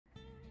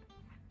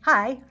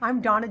Hi,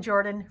 I'm Donna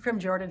Jordan from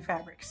Jordan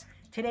Fabrics.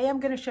 Today I'm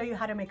going to show you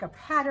how to make a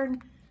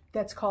pattern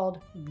that's called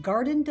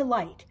Garden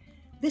Delight.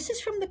 This is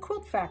from the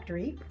Quilt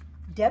Factory.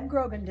 Deb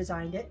Grogan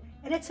designed it,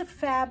 and it's a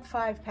Fab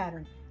 5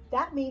 pattern.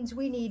 That means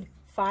we need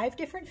 5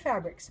 different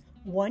fabrics,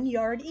 1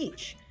 yard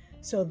each.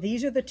 So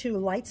these are the 2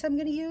 lights I'm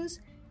going to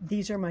use.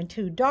 These are my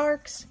 2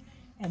 darks,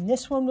 and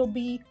this one will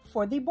be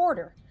for the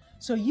border.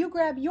 So you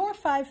grab your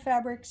 5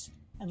 fabrics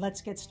and let's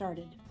get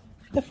started.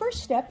 The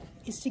first step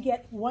is to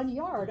get 1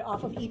 yard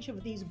off of each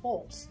of these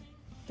bolts.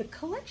 The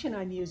collection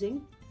I'm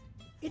using,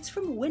 it's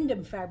from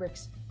Wyndham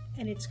Fabrics,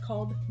 and it's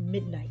called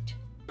Midnight.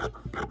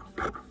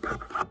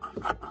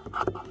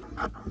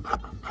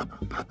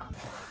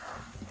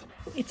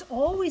 It's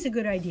always a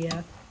good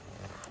idea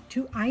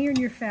to iron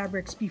your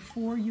fabrics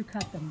before you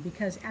cut them,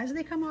 because as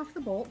they come off the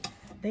bolt,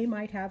 they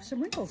might have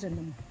some wrinkles in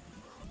them.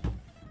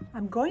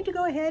 I'm going to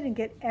go ahead and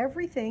get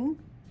everything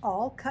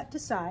all cut to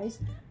size.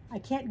 I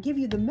can't give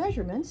you the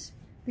measurements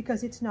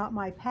because it's not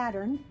my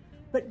pattern,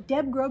 but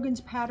Deb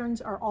Grogan's patterns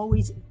are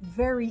always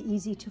very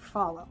easy to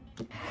follow.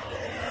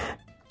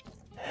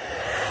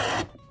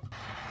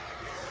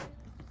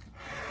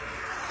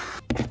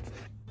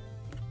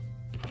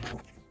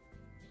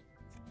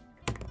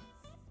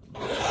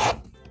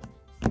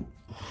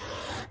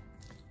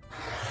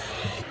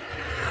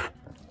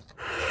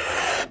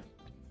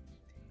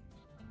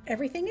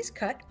 Everything is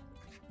cut.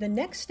 The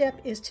next step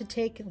is to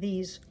take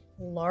these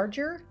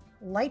larger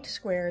light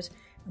squares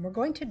and we're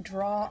going to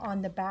draw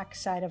on the back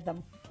side of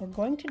them. We're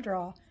going to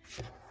draw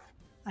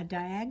a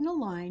diagonal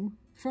line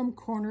from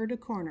corner to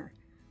corner.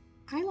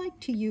 I like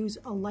to use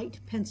a light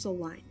pencil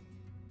line.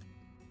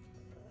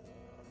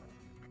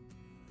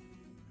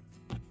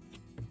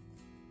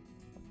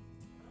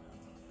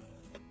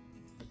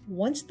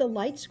 Once the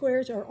light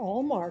squares are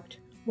all marked,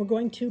 we're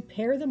going to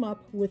pair them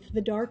up with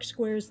the dark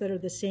squares that are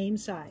the same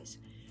size.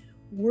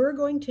 We're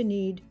going to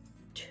need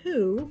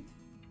 2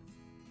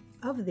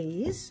 of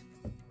these.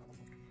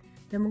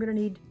 Then we're going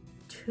to need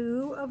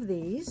 2 of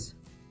these.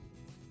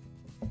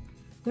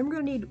 Then we're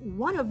going to need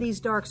 1 of these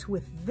darks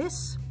with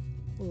this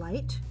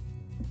light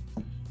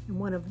and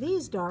 1 of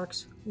these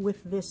darks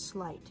with this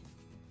light.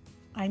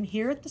 I'm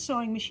here at the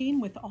sewing machine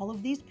with all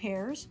of these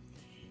pairs,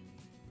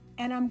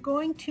 and I'm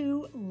going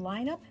to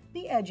line up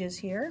the edges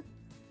here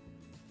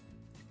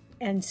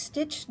and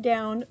stitch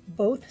down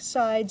both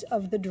sides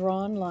of the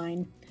drawn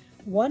line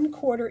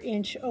 1/4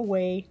 inch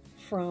away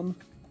from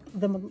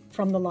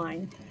the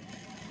line.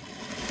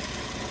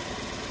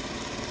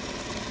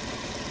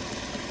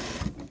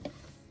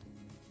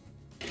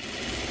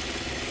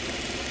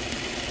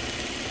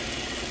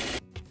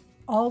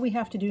 All we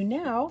have to do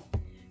now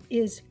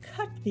is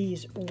cut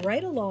these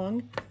right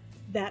along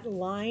that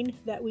line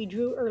that we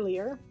drew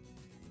earlier.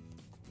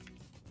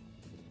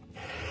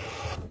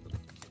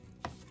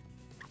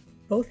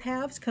 Both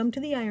halves come to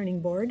the ironing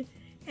board,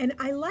 and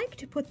I like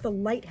to put the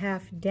light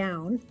half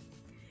down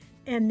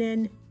and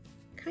then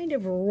kind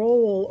of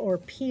roll or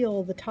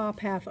peel the top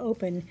half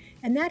open,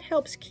 and that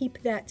helps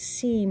keep that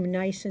seam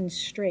nice and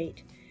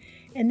straight.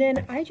 And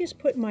then I just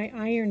put my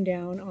iron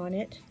down on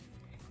it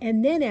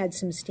and then add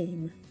some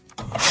steam.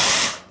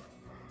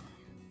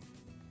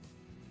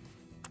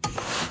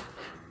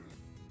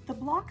 The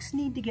blocks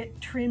need to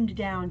get trimmed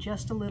down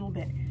just a little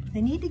bit.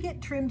 They need to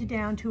get trimmed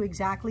down to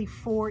exactly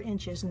 4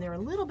 inches, and they're a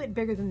little bit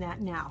bigger than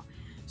that now.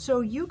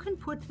 So you can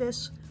put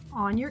this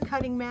on your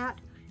cutting mat.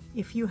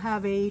 If you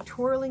have a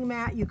twirling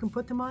mat, you can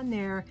put them on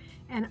there.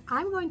 And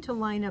I'm going to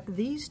line up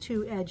these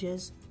 2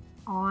 edges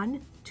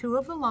on 2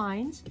 of the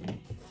lines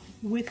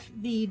with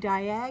the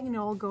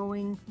diagonal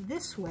going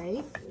this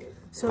way,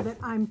 so that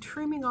I'm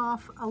trimming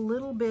off a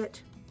little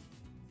bit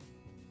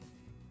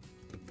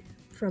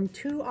from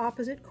 2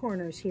 opposite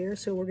corners here.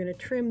 So we're going to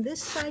trim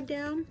this side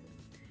down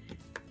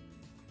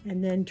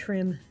and then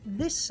trim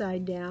this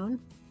side down.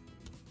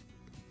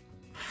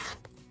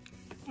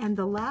 And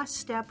the last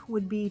step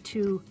would be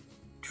to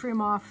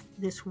trim off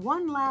this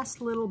one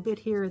last little bit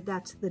here.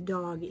 That's the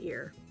dog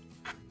ear.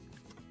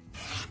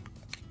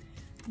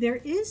 There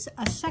is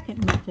a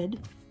second method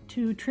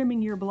to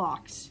trimming your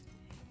blocks.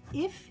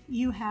 If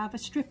you have a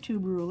strip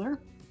tube ruler,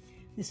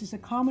 this is a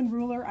common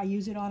ruler. I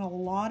use it on a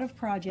lot of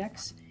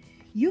projects.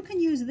 You can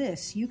use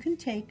this. You can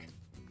take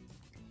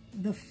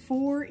the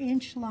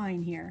 4-inch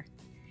line here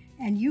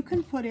and you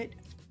can put it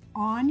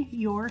on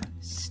your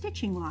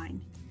stitching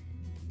line.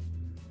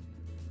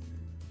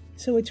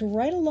 So it's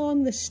right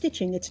along the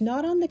stitching. It's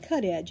not on the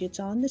cut edge, it's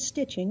on the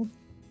stitching.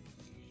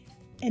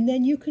 And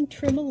then you can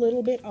trim a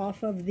little bit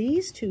off of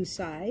these 2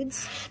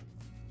 sides.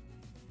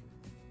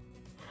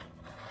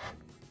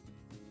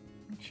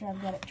 Make sure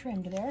I've got it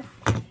trimmed there.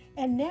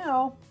 And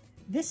now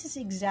this is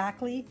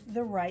exactly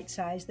the right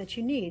size that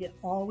you need.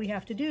 All we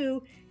have to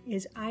do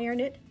is iron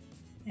it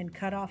and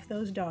cut off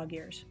those dog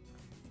ears.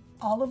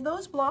 All of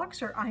those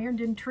blocks are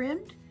ironed and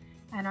trimmed,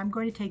 and I'm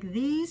going to take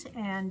these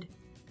and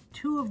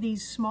 2 of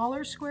these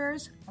smaller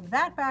squares of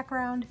that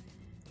background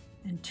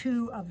and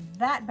 2 of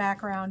that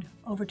background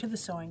over to the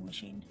sewing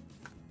machine.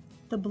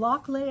 The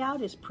block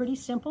layout is pretty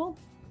simple.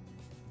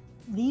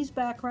 These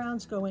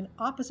backgrounds go in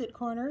opposite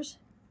corners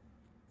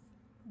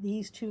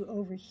these two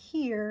over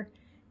here,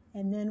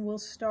 and then we'll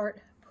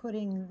start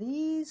putting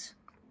these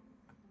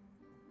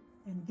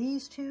and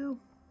these two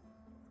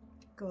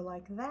go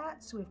like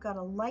that. So we've got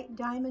a light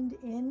diamond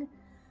in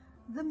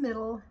the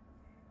middle,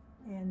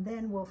 and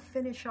then we'll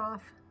finish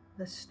off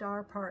the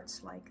star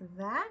parts like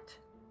that.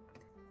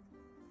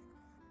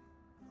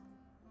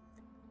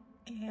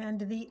 And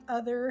the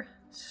other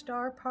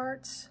star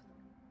parts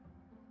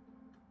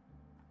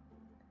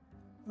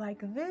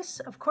like this.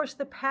 Of course,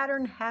 the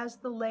pattern has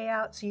the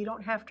layout, so you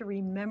don't have to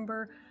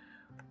remember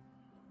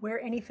where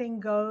anything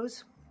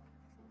goes.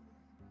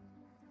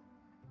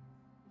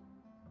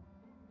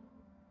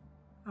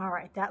 All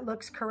right, that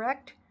looks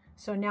correct.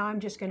 So now I'm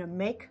just going to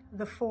make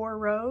the 4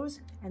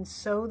 rows and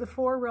sew the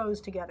 4 rows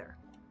together.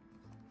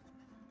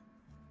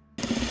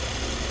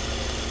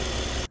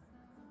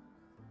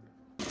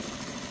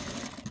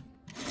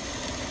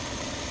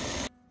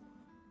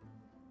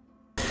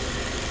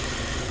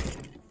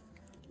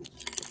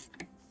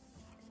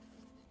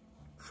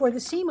 For the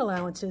seam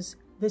allowances,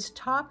 this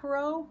top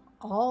row,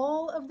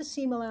 all of the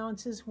seam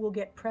allowances will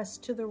get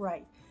pressed to the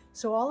right.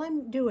 So all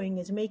I'm doing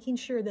is making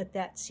sure that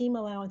that seam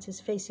allowance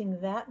is facing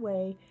that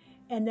way,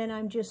 and then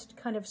I'm just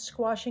kind of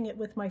squashing it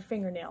with my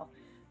fingernail.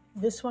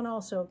 This one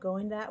also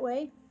going that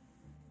way.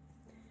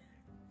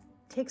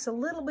 Takes a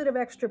little bit of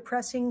extra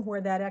pressing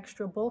where that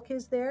extra bulk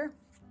is there.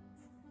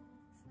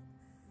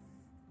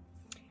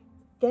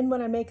 Then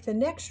when I make the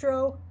next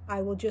row,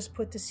 I will just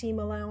put the seam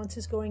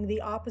allowances going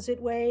the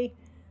opposite way.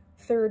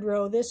 3rd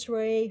row this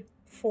way,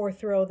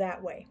 4th row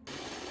that way.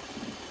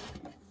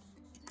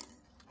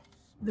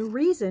 The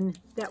reason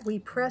that we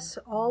press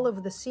all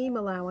of the seam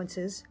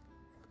allowances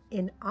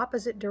in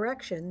opposite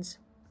directions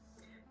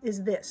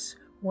is this.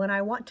 When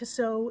I want to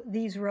sew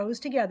these rows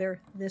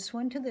together, this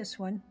one to this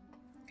one,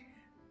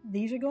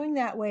 these are going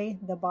that way,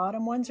 the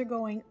bottom ones are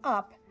going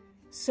up,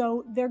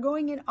 so they're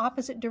going in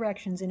opposite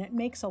directions, and it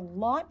makes a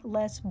lot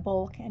less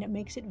bulk, and it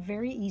makes it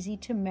very easy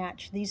to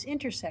match these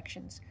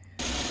intersections.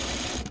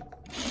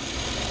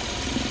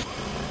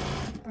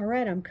 All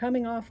right, I'm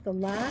coming off the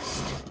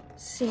last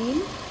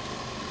seam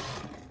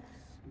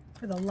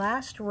for the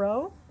last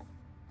row,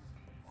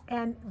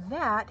 and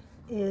that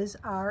is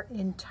our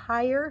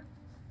entire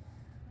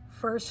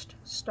first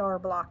star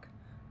block.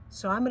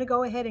 So I'm going to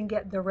go ahead and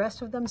get the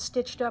rest of them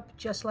stitched up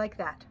just like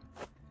that.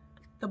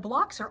 The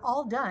blocks are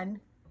all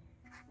done,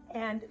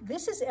 and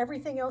this is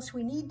everything else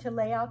we need to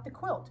lay out the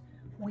quilt.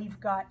 We've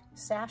got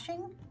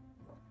sashing,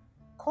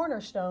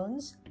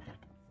 cornerstones,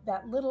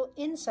 that little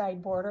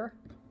inside border,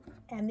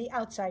 and the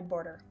outside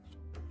border.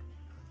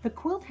 The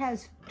quilt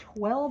has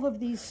 12 of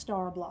these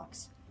star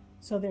blocks.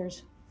 So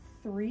there's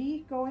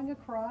 3 going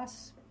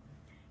across,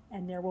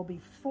 and there will be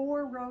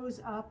 4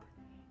 rows up,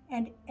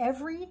 and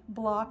every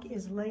block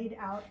is laid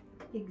out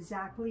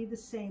exactly the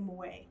same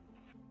way.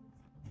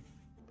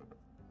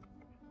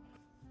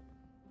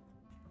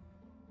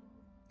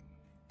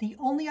 The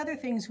only other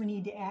things we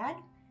need to add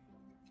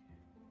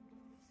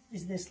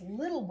is this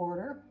little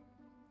border,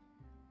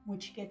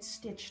 which gets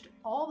stitched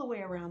all the way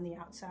around the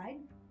outside.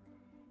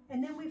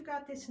 And then we've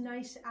got this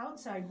nice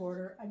outside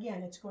border.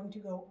 Again, it's going to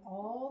go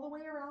all the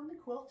way around the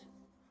quilt.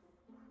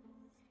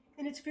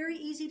 And it's very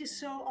easy to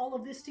sew all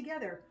of this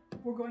together.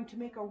 We're going to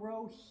make a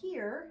row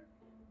here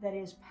that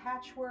is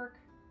patchwork,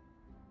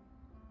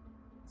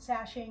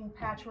 sashing,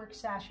 patchwork,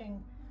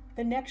 sashing.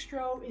 The next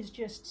row is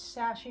just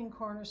sashing,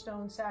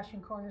 cornerstone,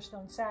 sashing,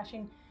 cornerstone,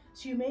 sashing.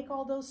 So you make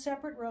all those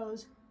separate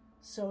rows,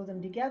 sew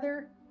them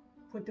together,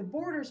 put the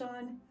borders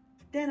on,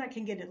 then I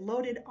can get it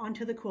loaded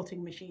onto the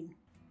quilting machine.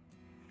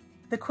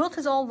 The quilt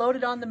is all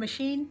loaded on the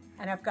machine,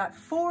 and I've got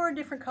 4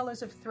 different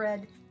colors of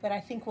thread that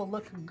I think will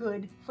look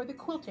good for the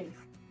quilting.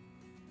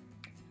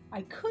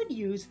 I could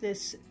use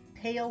this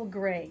pale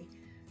gray.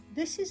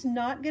 This is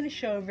not going to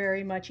show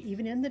very much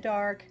even in the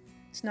dark.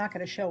 It's not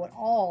going to show at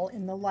all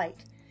in the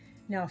light.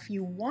 Now, if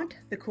you want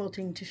the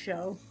quilting to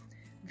show,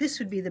 this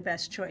would be the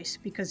best choice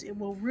because it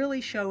will really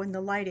show in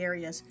the light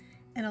areas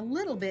and a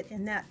little bit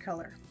in that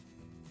color.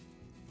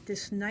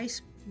 This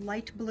nice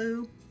light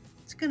blue,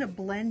 it's going to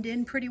blend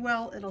in pretty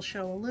well. It'll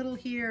show a little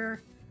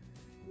here,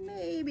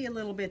 maybe a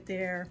little bit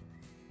there.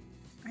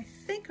 I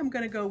think I'm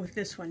going to go with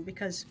this one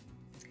because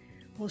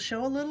we'll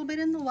show a little bit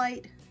in the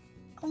light,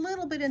 a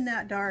little bit in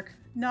that dark,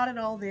 not at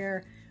all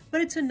there, but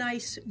it's a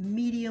nice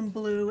medium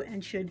blue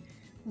and should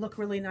look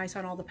really nice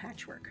on all the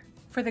patchwork.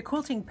 For the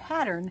quilting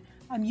pattern,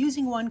 I'm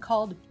using one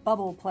called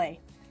Bubble Play.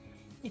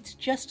 It's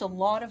just a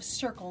lot of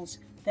circles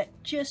that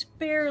just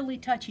barely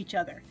touch each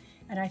other.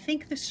 And I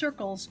think the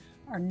circles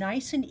are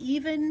nice and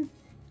even,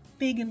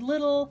 big and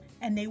little,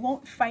 and they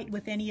won't fight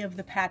with any of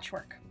the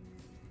patchwork.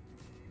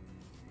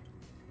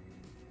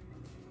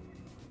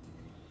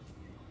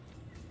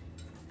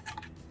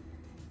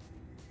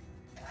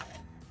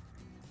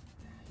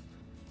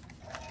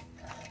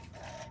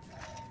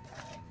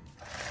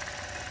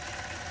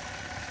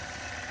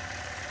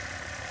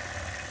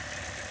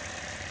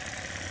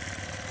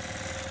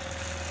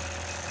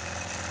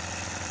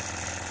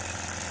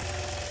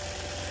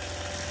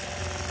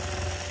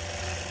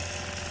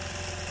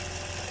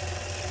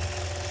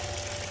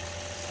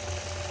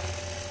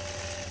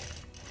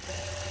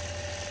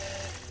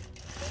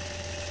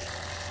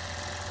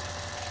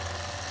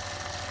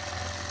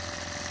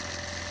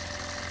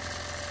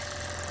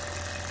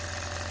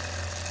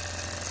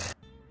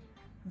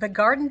 The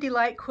Garden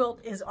Delight quilt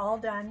is all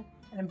done,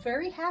 and I'm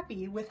very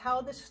happy with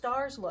how the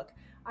stars look.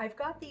 I've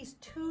got these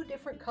two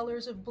different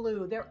colors of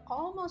blue. They're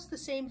almost the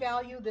same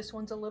value. This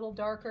one's a little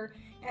darker,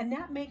 and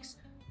that makes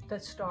the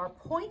star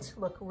points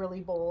look really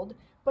bold,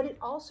 but it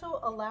also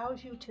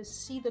allows you to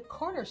see the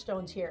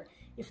cornerstones here.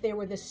 If they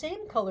were the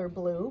same color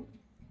blue,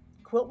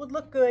 quilt would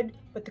look good,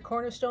 but the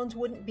cornerstones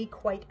wouldn't be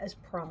quite as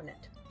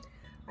prominent.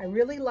 I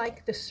really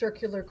like the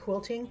circular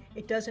quilting.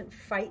 It doesn't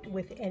fight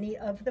with any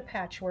of the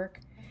patchwork.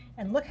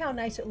 And look how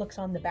nice it looks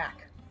on the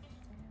back.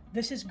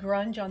 This is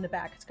grunge on the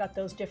back. It's got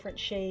those different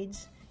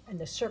shades, and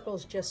the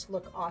circles just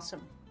look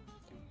awesome.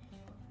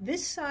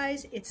 This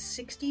size, it's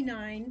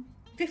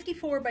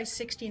 54 by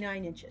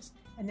 69 inches,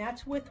 and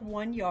that's with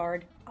 1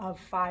 yard of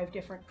 5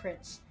 different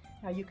prints.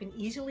 Now you can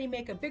easily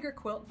make a bigger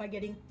quilt by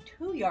getting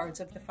 2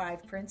 yards of the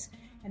 5 prints,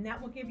 and that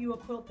will give you a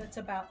quilt that's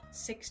about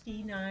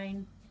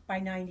 69 by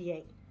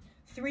 98.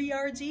 3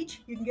 yards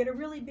each, you can get a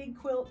really big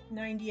quilt,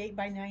 98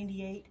 by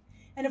 98.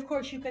 And of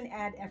course you can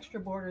add extra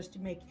borders to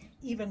make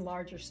even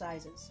larger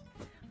sizes.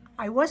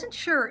 I wasn't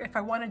sure if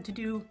I wanted to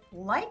do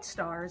light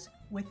stars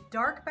with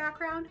dark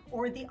background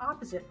or the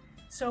opposite.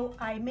 So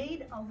I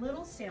made a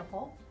little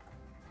sample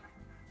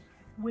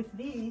with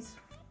these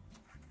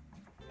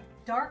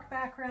dark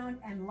background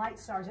and light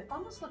stars. It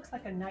almost looks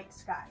like a night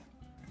sky.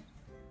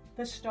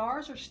 The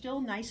stars are still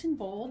nice and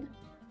bold.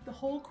 The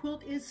whole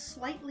quilt is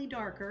slightly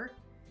darker.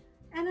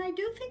 And I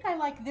do think I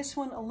like this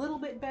one a little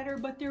bit better,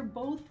 but they're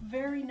both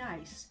very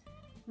nice.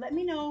 Let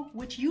me know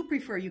which you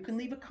prefer. You can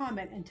leave a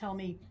comment and tell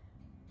me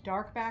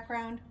dark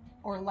background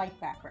or light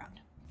background.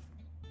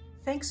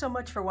 Thanks so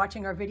much for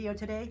watching our video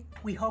today.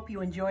 We hope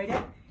you enjoyed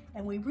it,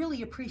 and we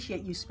really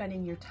appreciate you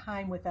spending your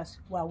time with us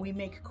while we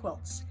make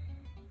quilts.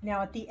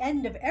 Now at the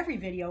end of every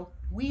video,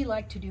 we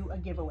like to do a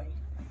giveaway.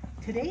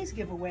 Today's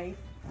giveaway,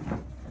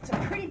 it's a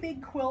pretty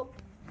big quilt,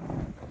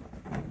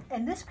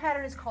 and this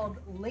pattern is called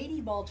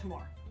Lady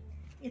Baltimore.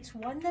 It's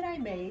one that I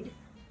made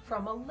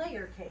from a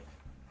layer cake.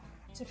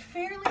 It's a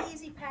fairly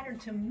easy pattern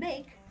to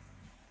make,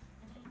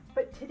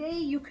 but today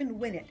you can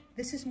win it.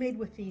 This is made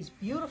with these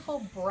beautiful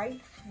bright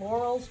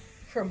florals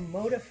from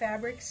Moda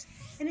Fabrics,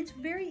 and it's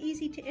very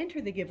easy to enter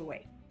the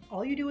giveaway.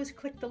 All you do is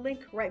click the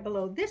link right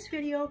below this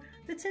video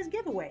that says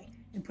giveaway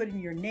and put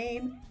in your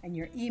name and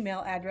your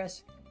email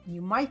address, and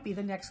you might be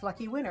the next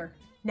lucky winner.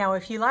 Now,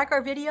 if you like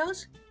our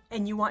videos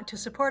and you want to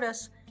support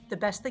us, the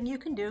best thing you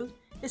can do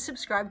is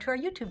subscribe to our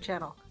YouTube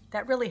channel.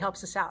 That really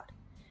helps us out.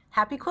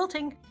 Happy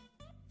quilting!